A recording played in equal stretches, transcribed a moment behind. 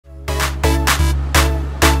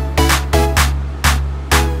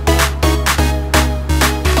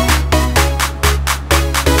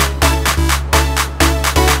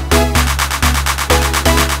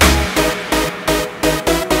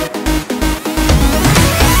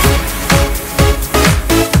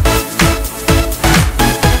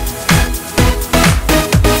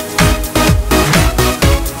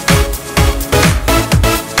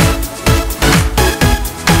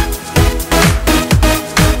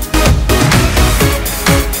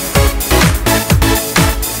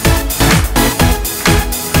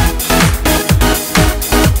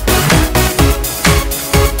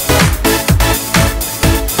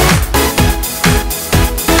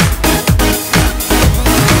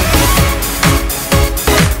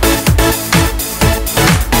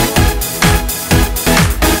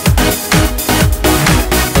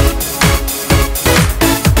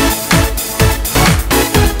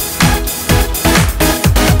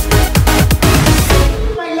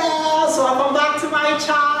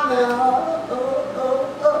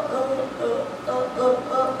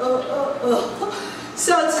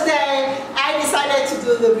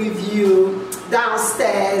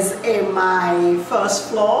in my first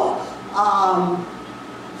floor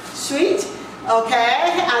suite,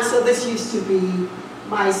 okay? And so this used to be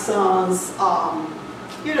my son's,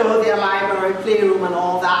 you know, their library, playroom and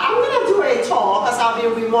all that. I'm gonna do a tour because I'll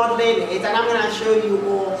be remodeling it and I'm gonna show you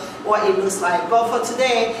all what it looks like. But for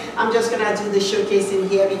today, I'm just gonna do the showcasing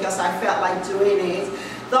here because I felt like doing it.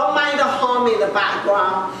 Don't mind the hum in the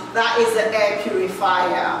background. That is the air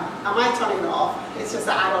purifier. I might turn it off. It's just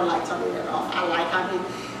that I don't like turning it off. I like having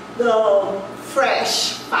the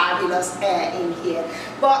fresh, fabulous air in here.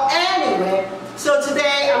 But anyway, so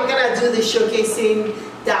today I'm gonna do the showcasing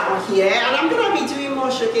down here, and I'm gonna be doing more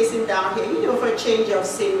showcasing down here, you know, for a change of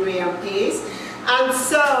scenery and pace. And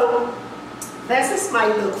so this is my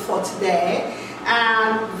look for today,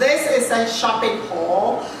 and this is a shopping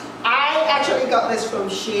haul. I actually got this from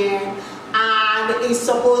Shein, and it's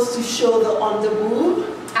supposed to show the underboob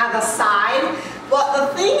at the side. But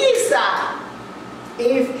the thing is that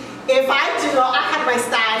if I do not, I had my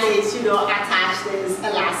stylist, you know, attach this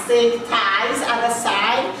elastic ties at the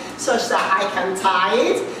side such that I can tie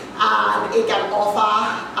it and it can offer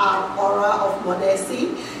an aura of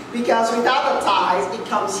modesty, because without the ties it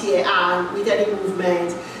comes here and with any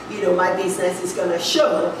movement, you know, my business is going to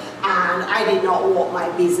show, and I did not want my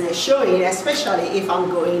business showing, especially if I'm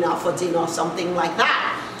going out for dinner or something like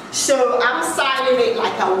that. So I'm styling it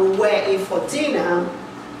like I will wear it for dinner.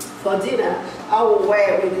 For dinner, I will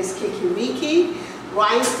wear it with this Kikiriki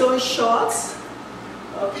rhinestone shorts,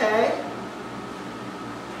 okay?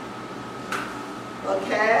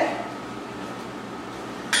 Okay?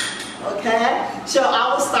 Okay? So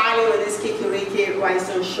I will style it with this Kikiriki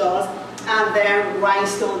rhinestone shorts, and then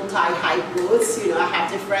rhinestone thigh-high boots. You know, I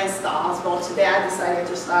have different styles, but today I decided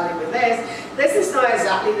to style it with this. This is not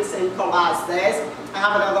exactly the same color as this. I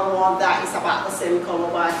have another one that is about the same color,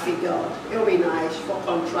 but I figured it will be nice for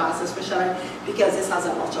contrast, especially because this has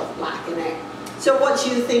a lot of black in it. So what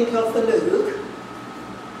do you think of the look?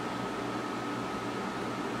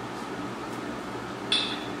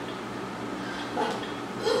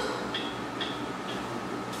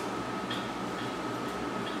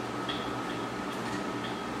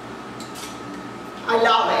 I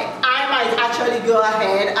love it. I might actually go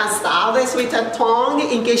ahead and style this with a tongue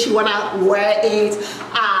in case you want to wear it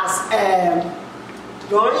as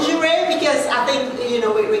lingerie, because I think, you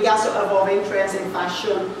know, with regards to evolving trends in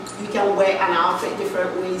fashion, you can wear an outfit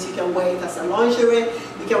different ways. You can wear it as a lingerie,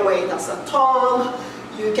 you can wear it as a tongue,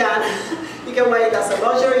 you can wear it as a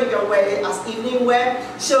lingerie, you can wear it as evening wear.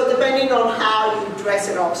 So depending on how you dress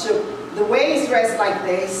it up. So the way it's dressed like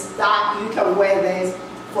this, that you can wear this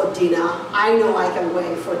for dinner. I know I can wear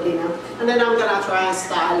it for dinner. And then I'm gonna try and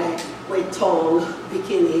style it with tongue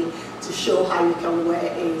bikini to show how you can wear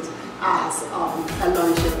it as a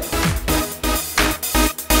lingerie.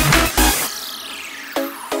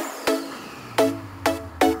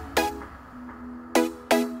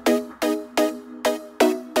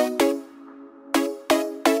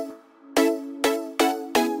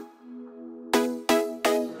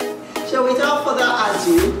 So without further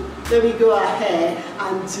ado, let me go ahead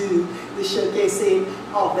and do the showcasing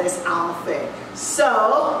of this outfit.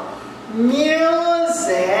 So,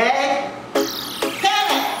 music.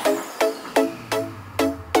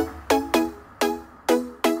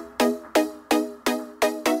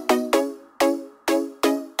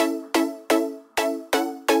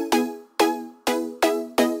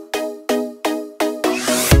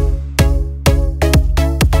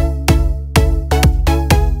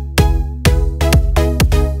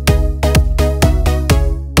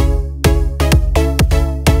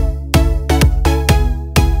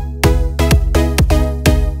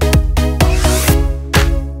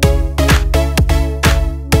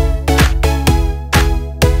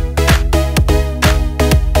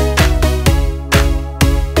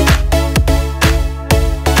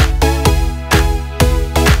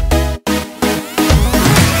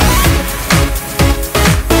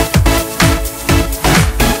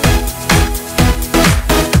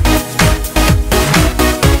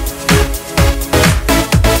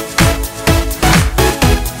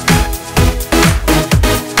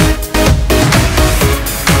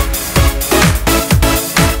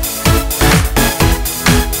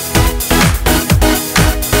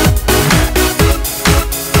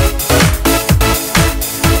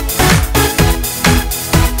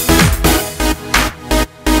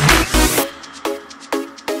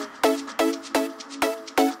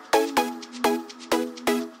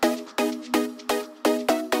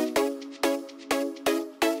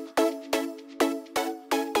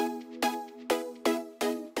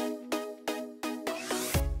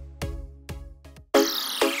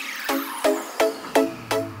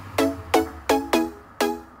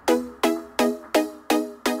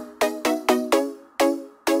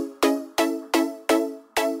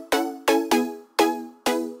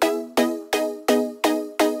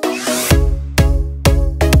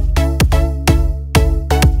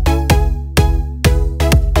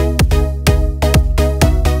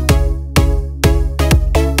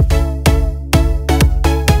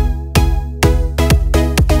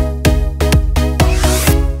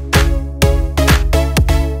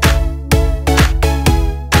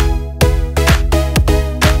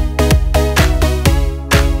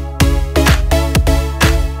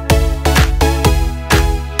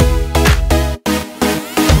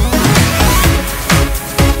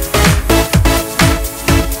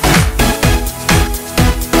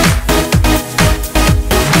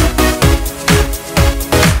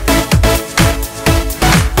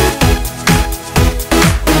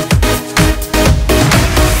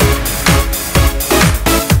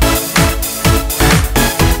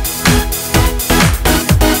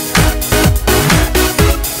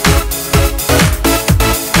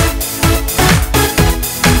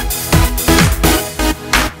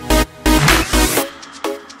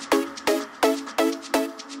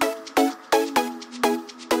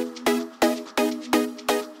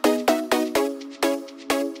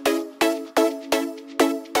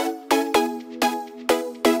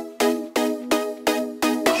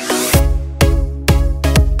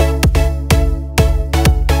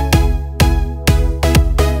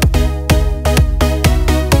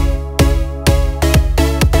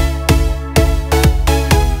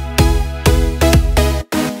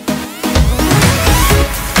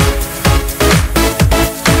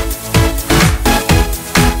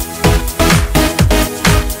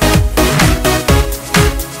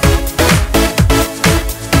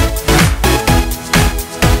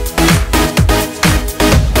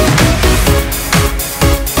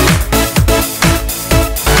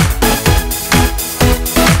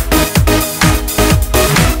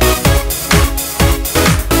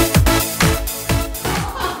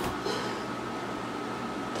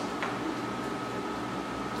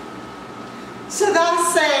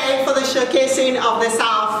 of this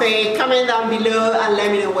outfit. Comment down below and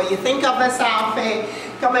let me know what you think of this outfit.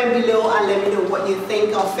 Comment below and let me know what you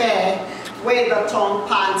think of it with the tongue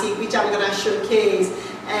panty, which I'm going to showcase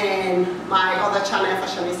and my other channel,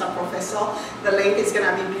 Fashionista Professor. The link is going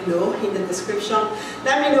to be below in the description.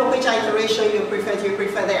 Let me know which iteration you prefer. Do you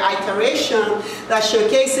prefer the iteration that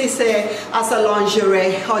showcases it as a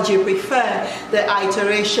lingerie, or do you prefer the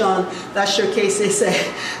iteration that showcases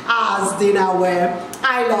it as dinner wear?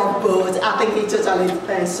 I love both. I think it totally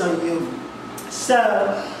depends on you. So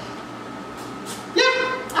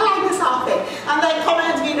yeah, I like this outfit. And then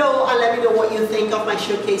comment below and let me know what you think of my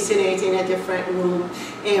showcasing it in a different room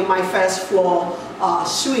in my first floor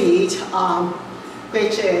suite,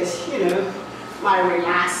 which is, you know, my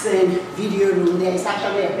relaxing video room. There's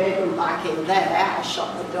actually a bedroom back in there. I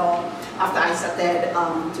shut the door after I started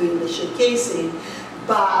doing the showcasing.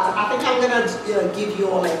 But I think I'm gonna give you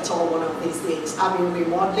all a tour one of these days. I've been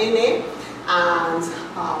remodeling it, and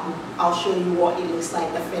I'll show you what it looks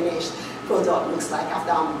like, the finished product looks like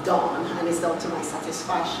after I'm done, and it's done to my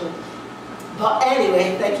satisfaction. But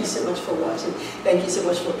anyway, thank you so much for watching. Thank you so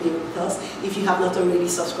much for being with us. If you have not already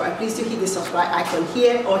subscribed, please do hit the subscribe icon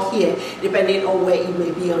here or here, depending on where it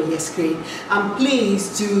may be on your screen. And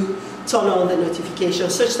please do turn on the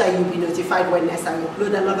notifications such that you'll be notified when next I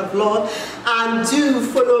upload another vlog. And do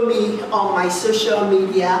follow me on my social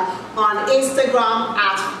media on Instagram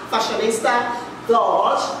at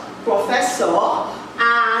Fashionista.Professor,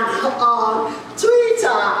 and on Twitter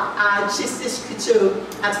at Chistick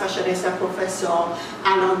at Fashionista Professor,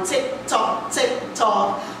 and on TikTok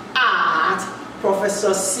at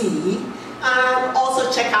Professor C. And also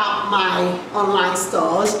check out my online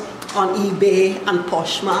stores on eBay and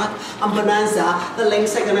Poshmark and Bonanza. The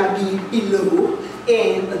links are gonna be below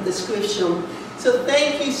in the description. So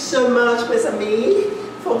thank you so much, Miss Ami,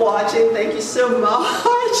 for watching. Thank you so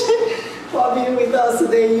much for being with us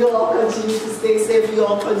today. You all continue to stay safe. You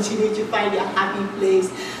all continue to find your happy place.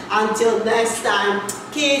 Until next time,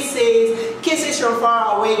 kisses. Kisses from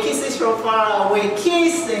far away. Kisses from far away.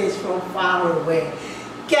 Kisses from far away.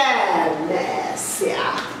 Goodness,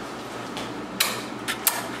 yeah.